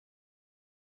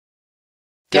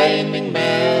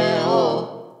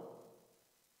GamingMill.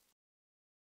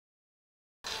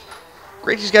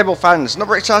 Greetings, GamingMill fans.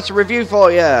 Another exciting review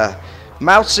for you.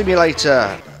 Mouse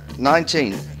Simulator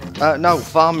 19. No,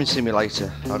 Farming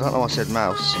Simulator. I don't know why I said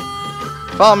mouse.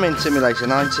 Farming Simulator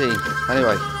 19.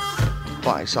 Anyway,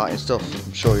 quite exciting stuff.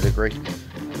 I'm sure you'd agree.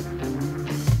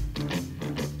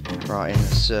 Right,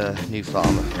 it's new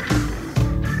farmer.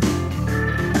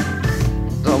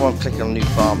 I don't know why I'm clicking on new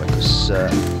farmer because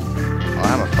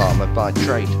I am a farmer by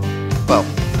trade. Well,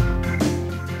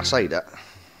 I say that.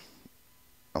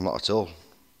 I'm not at all.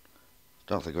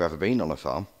 Don't think I've ever been on a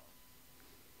farm.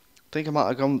 I think I might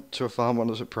have gone to a farm when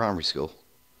I was at primary school.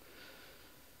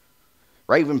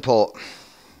 Ravenport,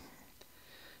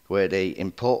 where they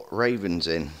import ravens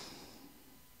in.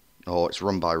 Or it's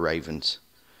run by ravens.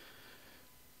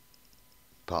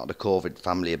 Part of the corvid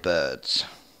family of birds.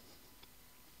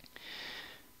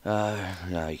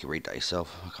 No, you can read that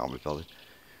yourself. I can't be bothered.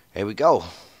 Here we go.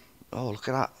 Oh, look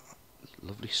at that.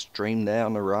 Lovely stream there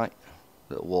on the right.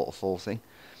 Little waterfall thing.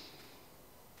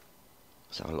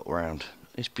 Let's have a look around.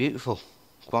 It's beautiful.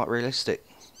 Quite realistic.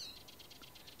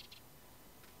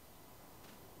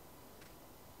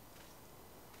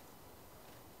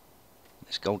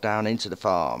 Let's go down into the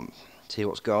farm. See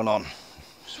what's going on.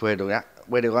 It's where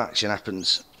the action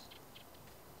happens.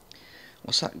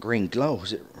 What's that green glow?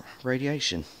 Is it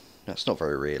radiation? That's not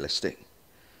very realistic.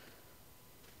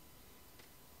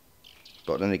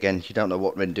 But then again, you don't know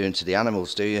what they're doing to the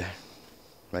animals, do you?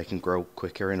 Make them grow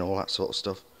quicker and all that sort of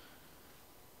stuff.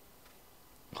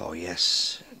 Oh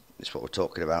yes, that's what we're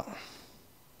talking about.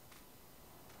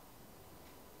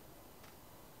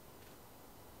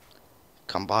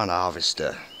 Combine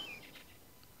harvester.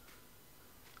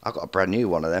 I've got a brand new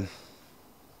one of them.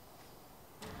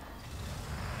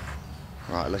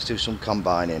 Right, let's do some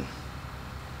combining.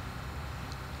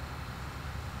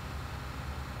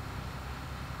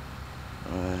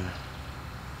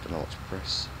 Don't know what to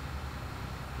press.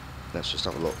 Let's just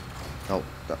have a look. Oh,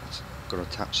 that's got to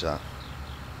attach that.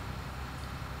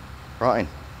 Right.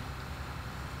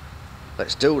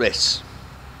 Let's do this.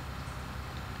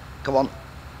 Come on.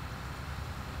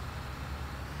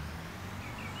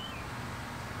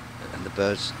 And the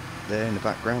birds there in the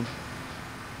background.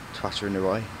 Twittering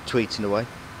away, tweeting away.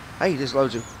 Hey, there's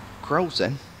loads of crows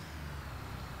then.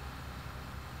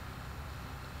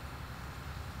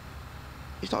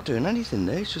 He's not doing anything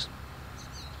there, he's just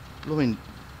blooming,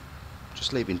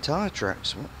 just leaving tyre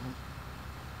tracks. What?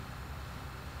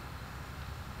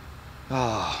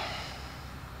 Ah.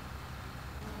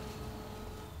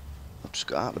 I've just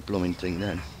got out the blooming thing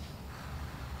then.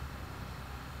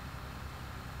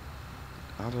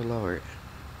 How do I lower it?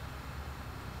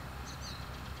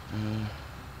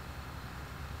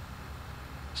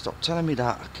 Stop telling me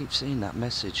that. I keep seeing that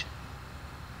message.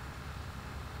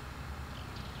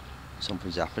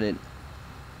 Something's happening.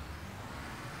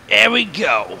 Here we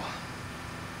go.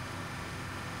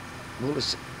 Will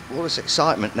this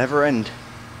excitement never end?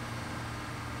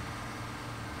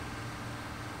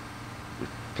 We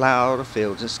plough the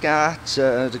fields and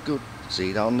scatter the good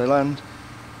seed on the land.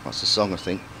 That's the song, I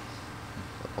think.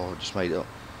 Or I just made it up.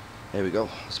 Here we go,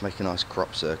 let's make a nice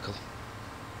crop circle.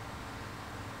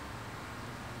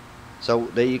 So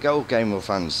there you go, GamingMill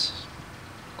fans.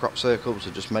 Crop circles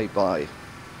are just made by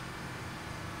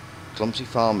clumsy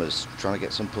farmers trying to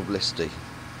get some publicity.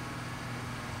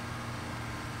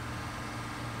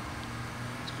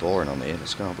 It's boring on here,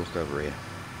 let's go have a look over here.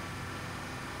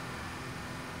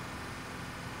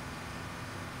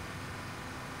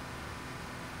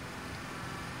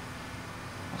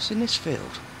 What's in this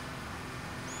field?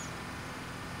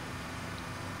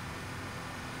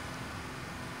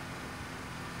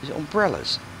 Is it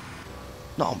umbrellas?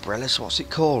 Not umbrellas, what's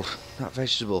it called? That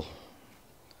vegetable.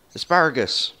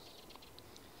 Asparagus.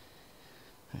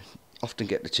 Often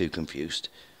get the two confused.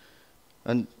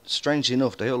 And strangely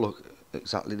enough, they all look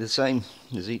exactly the same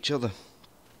as each other.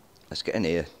 Let's get in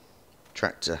here.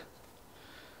 Tractor.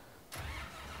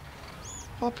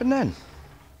 What happened then?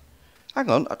 Hang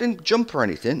on, I didn't jump or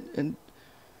anything. And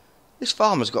this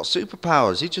farmer's got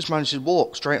superpowers. He just managed to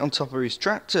walk straight on top of his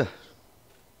tractor.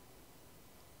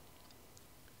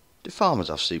 Do farmers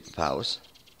have superpowers?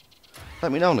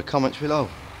 Let me know in the comments below.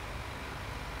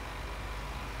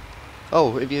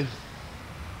 Oh, if you...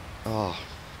 Oh,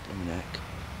 blooming heck.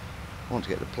 I want to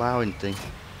get the ploughing thing.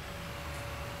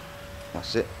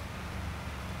 That's it.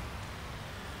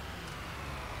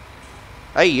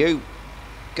 Hey you!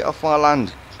 Get off my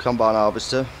land, combine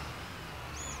harvester.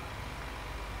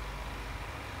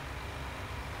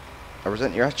 I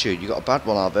resent your attitude. You got a bad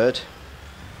one, I've heard.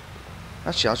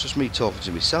 Actually, that's just me talking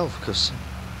to myself, because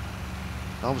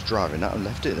I was driving that and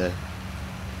left it there.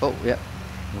 Oh, yeah,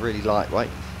 really lightweight.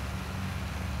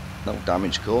 No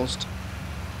damage caused.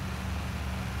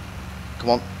 Come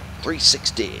on,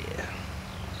 360.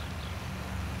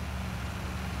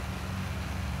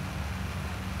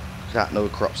 That no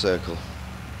crop circle.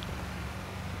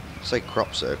 Say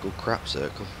crop circle, crap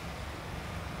circle.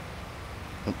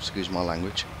 Oh, excuse my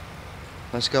language.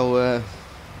 Let's go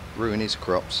ruin his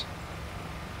crops.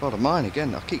 God, mine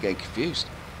again. I keep getting confused.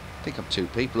 I think I'm two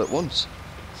people at once.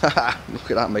 Haha,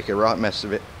 look at that, make a right mess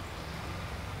of it.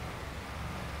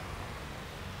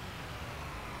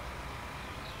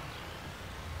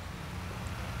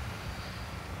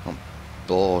 I'm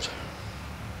bored.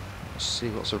 Let's see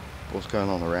what's going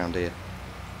on around here.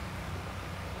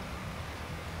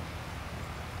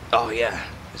 Oh yeah,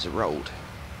 there's a road.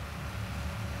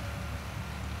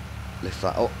 Lift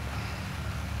that up.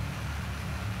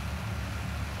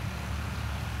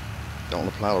 Don't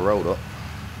want to plough the road up.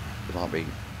 There might be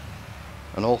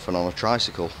an orphan on a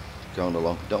tricycle going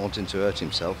along. Don't want him to hurt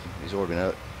himself. He's already been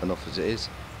hurt enough as it is.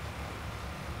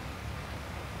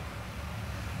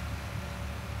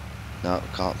 No,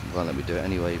 can't let me do it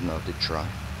anyway, even though I did try.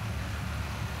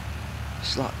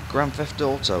 It's like Grand Theft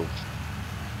Auto,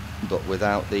 but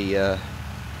without the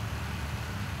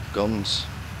guns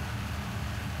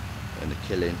and the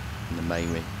killing and the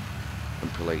maiming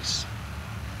and police.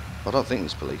 I don't think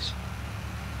there's police.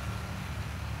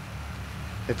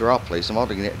 If there are police, I'm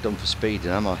hardly going to get done for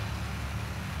speeding, am I?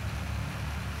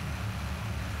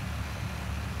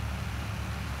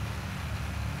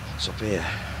 What's up here?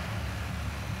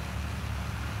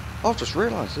 I've just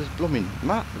realised there's a blooming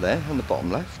map there on the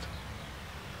bottom left.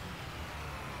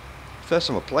 First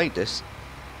time I played this.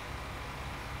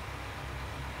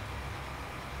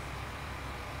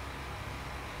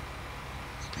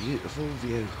 Beautiful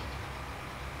view.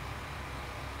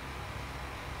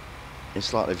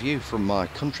 It's like the view from my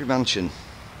country mansion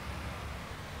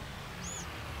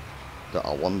that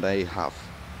I'll one day have,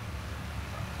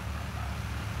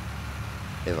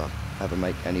 if I ever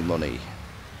make any money.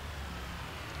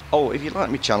 Oh, if you like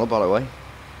my channel, by the way,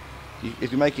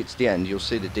 if you make it to the end, you'll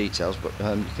see the details, but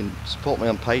you can support me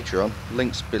on Patreon,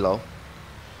 links below.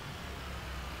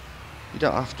 You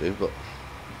don't have to, but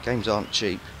games aren't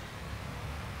cheap.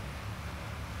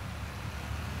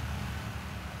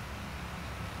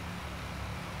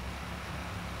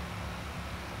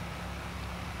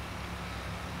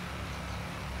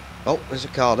 Oh, there's a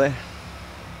car there.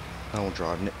 No one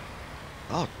driving it.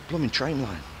 Oh, blooming train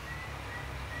line.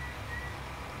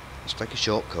 Let's take a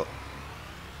shortcut.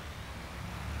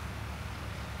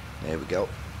 There we go.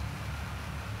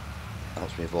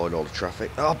 Helps me avoid all the traffic.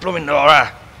 Oh, blooming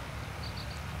Nora!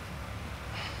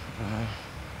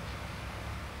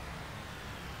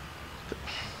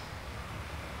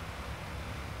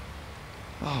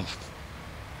 Oh,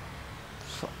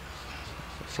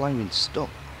 flaming stuck.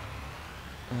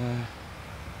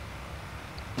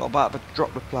 What about if I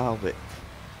drop the plough bit?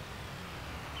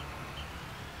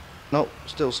 Nope,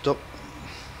 still stuck.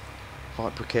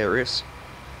 Quite precarious.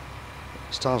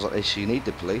 It's times like this you need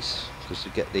the police, because to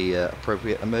get the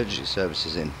appropriate emergency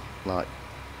services in, like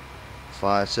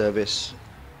fire service.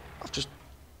 I've just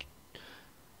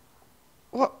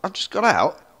got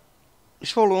out.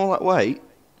 He's fallen all that weight.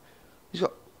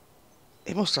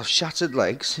 He must have shattered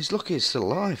legs. He's lucky he's still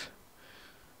alive.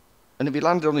 And if he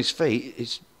landed on his feet,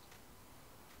 his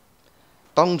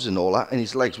bones and all that and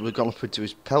his legs would have gone up into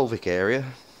his pelvic area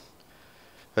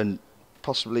and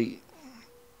possibly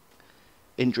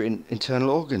injuring internal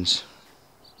organs.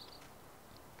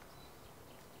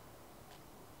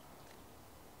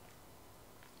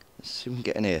 Let's see if we can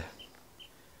get in here.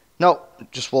 No,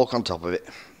 just walk on top of it.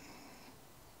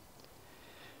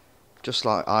 Just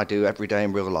like I do every day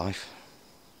in real life.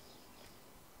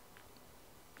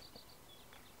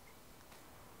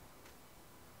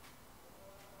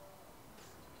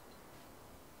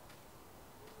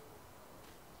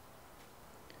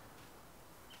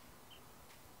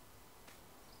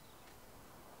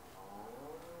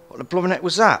 What the blooming heck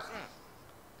was that?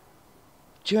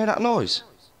 Do you hear that noise?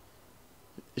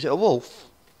 Is it a wolf?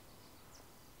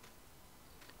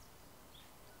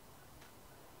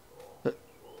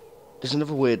 There's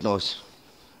another weird noise.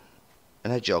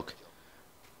 An hedgehog.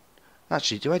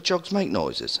 Actually, do hedgehogs make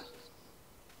noises?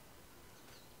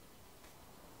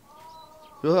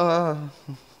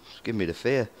 Give me the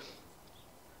fear.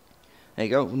 There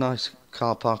you go, nice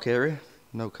car park area.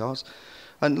 No cars.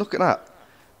 And look at that.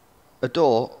 A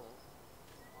door.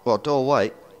 Well,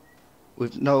 doorway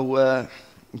with no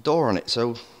door on it,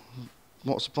 so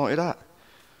what's the point of that?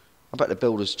 I bet the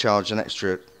builders charge an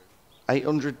extra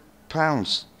 £800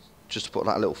 just to put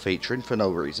that little feature in for no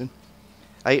reason.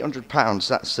 £800,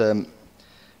 that's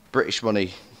British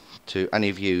money to any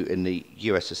of you in the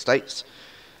US estates.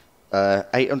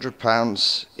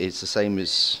 £800 is the same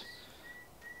as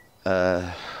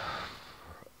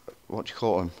what do you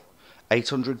call them?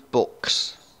 800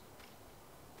 bucks.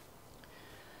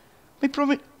 Me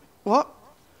plumbing, what?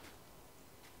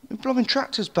 Me plumbing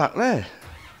tractor's back there.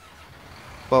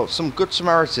 Well, some good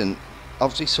Samaritan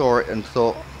obviously saw it and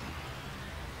thought,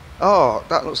 oh,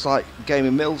 that looks like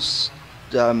GamingMill's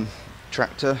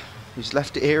tractor. He's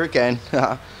left it here again.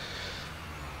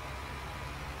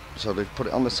 So they put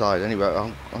it on the side. Anyway,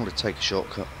 I'm going to take a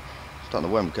shortcut. Don't know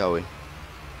where I'm going.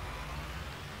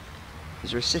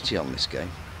 Is there a city on this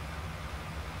game?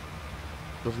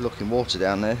 Lovely looking water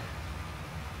down there.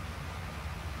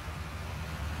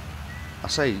 I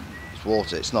say it's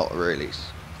water, it's not really, it's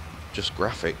just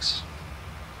graphics.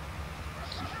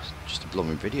 It's just a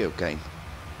blooming video game.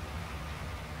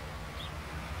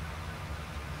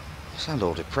 I sound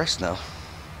all depressed now.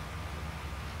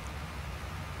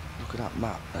 Look at that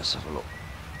map, let's have a look.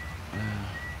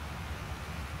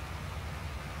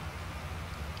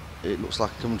 It looks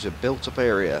like it comes to a built up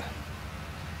area.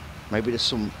 Maybe there's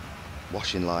some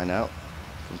washing line out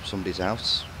from somebody's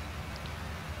house.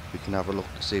 We can have a look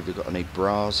to see if they've got any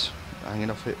bras hanging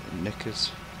off it,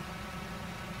 knickers.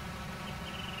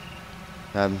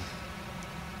 Not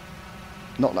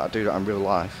that I do that in real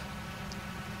life.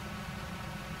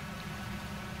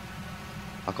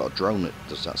 I've got a drone that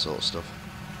does that sort of stuff.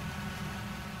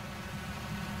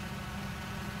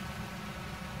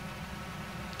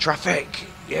 Traffic!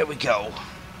 Here we go.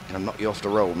 And I'm knock you off the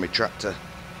road with my tractor.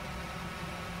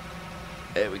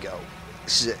 There we go.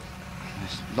 This is it.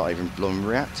 It's not even blooming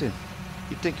reacting.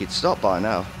 You'd think he'd stop by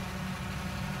now.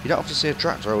 You don't have to see a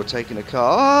tractor overtaking a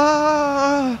car.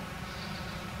 Ah!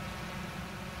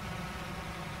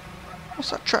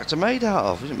 What's that tractor made out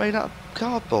of? Is it made out of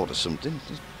cardboard or something?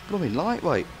 It's blooming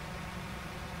lightweight.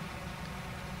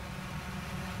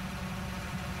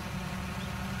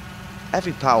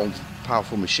 Heavy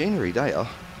powerful machinery, they are.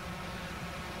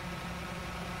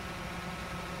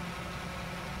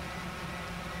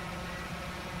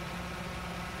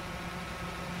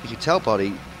 You can tell by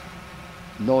the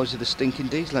noise of the stinking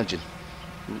diesel engine.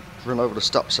 Run over the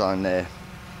stop sign there.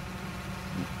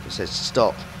 It says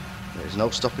stop. There's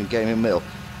no stopping GamingMill.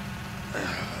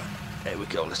 There we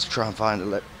go. Let's try and find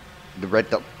the red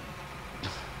dot.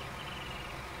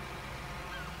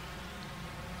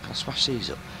 I'll smash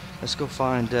these up. Let's go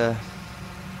find.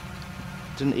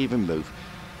 Didn't even move.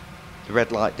 The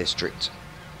red light district.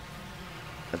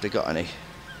 Have they got any?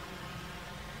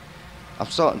 I'm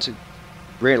starting to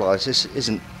realise this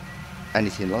isn't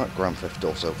anything like Grand Theft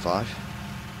Auto 5.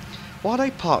 Why are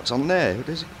they parked on there?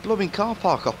 There's a blooming car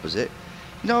park opposite.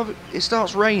 You know, if it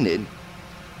starts raining,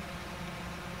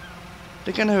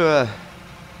 they're going to, oh,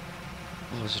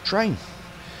 there's a train.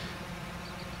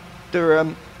 They're,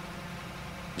 it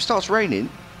starts raining,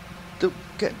 they'll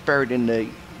get buried in the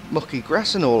mucky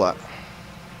grass and all that.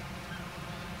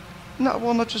 And that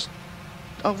one I just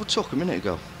overtook a minute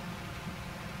ago.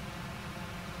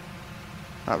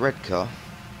 That red car.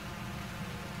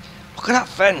 Look at that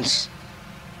fence.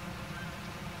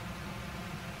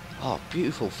 Oh,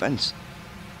 beautiful fence.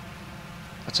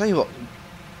 I tell you what,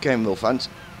 GamingMill fans,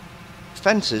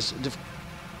 fences have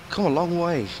come a long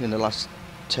way in the last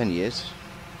 10 years.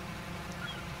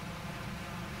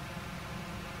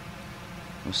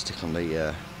 I'll stick on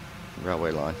the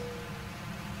railway line.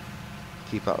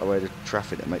 Keep out of the way of the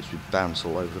traffic that makes me bounce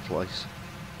all over the place.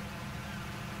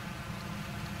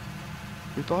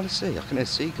 We by the sea, I can hear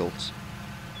seagulls.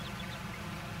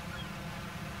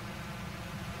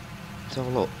 Let's have a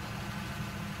look.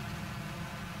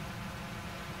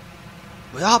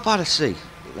 We are by the sea.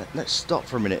 Let's stop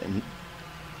for a minute and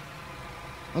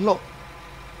look.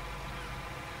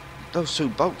 Those two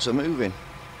boats are moving.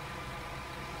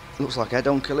 Looks like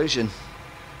head-on collision.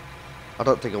 I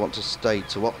don't think I want to stay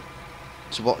to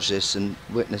watch this and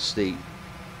witness the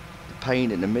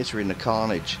pain and the misery and the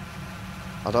carnage.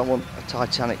 I don't want a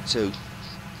Titanic 2,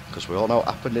 because we all know what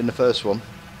happened in the first one.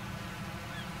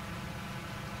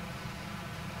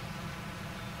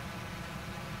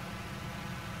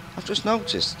 I've just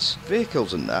noticed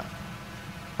vehicles and that.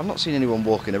 I've not seen anyone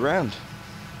walking around.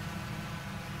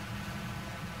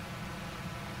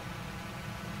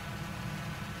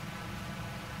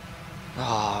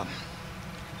 Ah,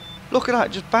 look at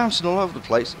that, just bouncing all over the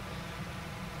place.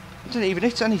 It didn't even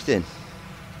hit anything.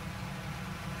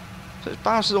 So it's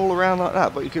bouncing all around like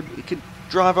that, but you could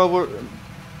drive over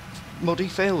muddy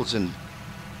fields and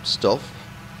stuff.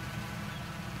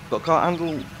 But can't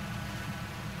handle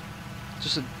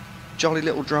just a jolly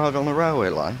little drive on the railway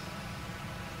line.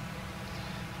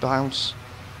 Bounce.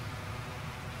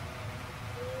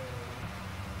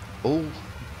 Oh,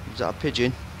 is that a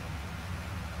pigeon?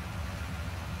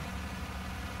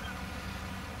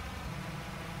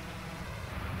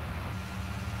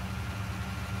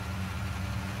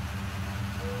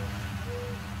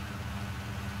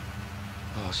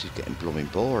 Oh, this is getting blooming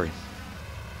boring.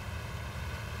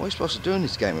 What are you supposed to do in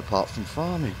this game apart from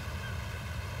farming?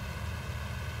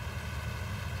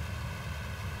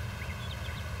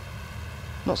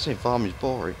 I'm not saying farming's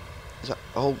boring. Is that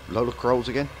a whole load of crows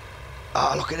again?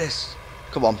 Ah, look at this.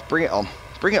 Come on, bring it on.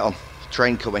 Bring it on.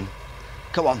 Train coming.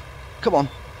 Come on. Come on.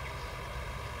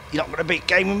 You're not going to beat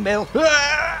GamingMill.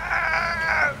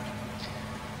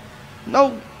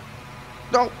 No.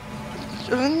 No.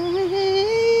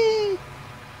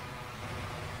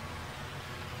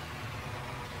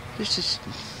 This is...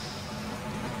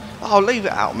 Oh, leave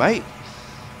it out, mate.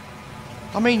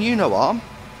 I mean, you know harm.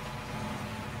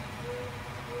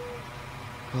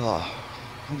 Oh,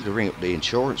 I'm going to ring up the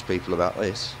insurance people about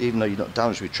this, even though you're not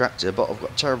damaged with tractor, but I've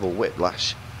got terrible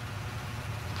whiplash.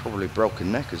 Probably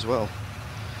broken neck as well.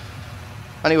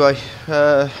 Anyway,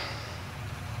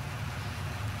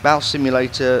 Mouse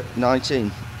Simulator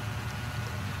 19.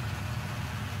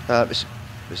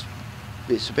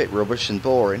 It's a bit rubbish and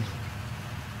boring,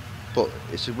 but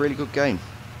it's a really good game.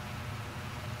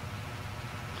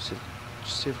 So,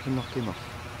 just see if we can knock him off.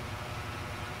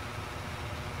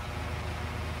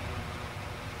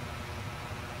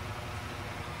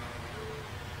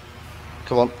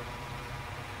 Come on.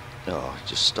 Oh, it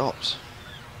just stops.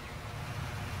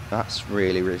 That's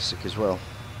really, really sick as well.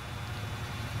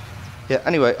 Yeah,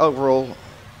 anyway, overall,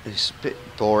 it's a bit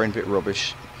boring, a bit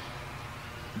rubbish.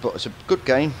 But it's a good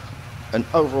game. And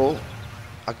overall,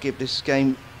 I give this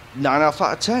game 9.5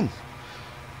 out of 10.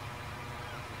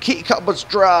 Keep your cupboards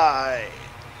dry.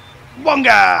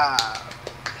 WONGA!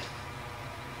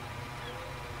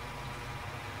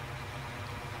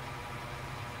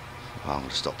 Oh, I'm going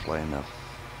to stop playing now.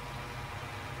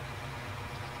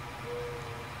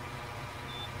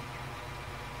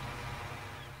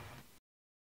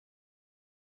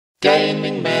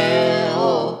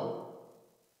 GamingMill.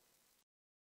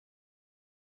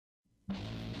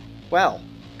 Well,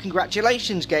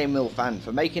 congratulations GamingMill fan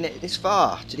for making it this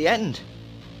far to the end.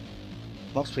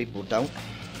 Most people don't.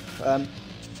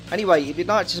 Anyway, if you'd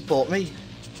like to support me,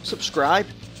 subscribe,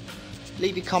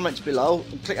 leave your comments below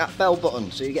and click that bell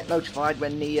button so you get notified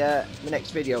when the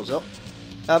next video's up.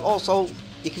 Also,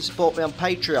 you can support me on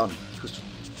Patreon because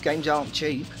games aren't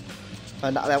cheap.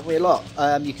 And that'll help me a lot.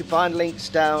 You can find links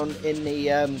down in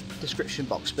the description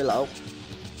box below.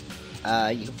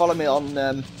 You can follow me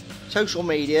on social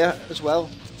media as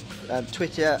well,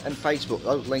 Twitter and Facebook.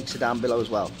 Those links are down below as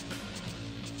well.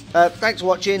 Thanks for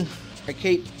watching, and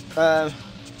keep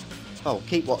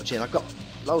watching. I've got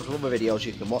loads of other videos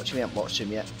you can watch if you haven't watched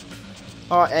them yet.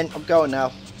 Alright then, I'm going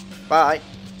now. Bye.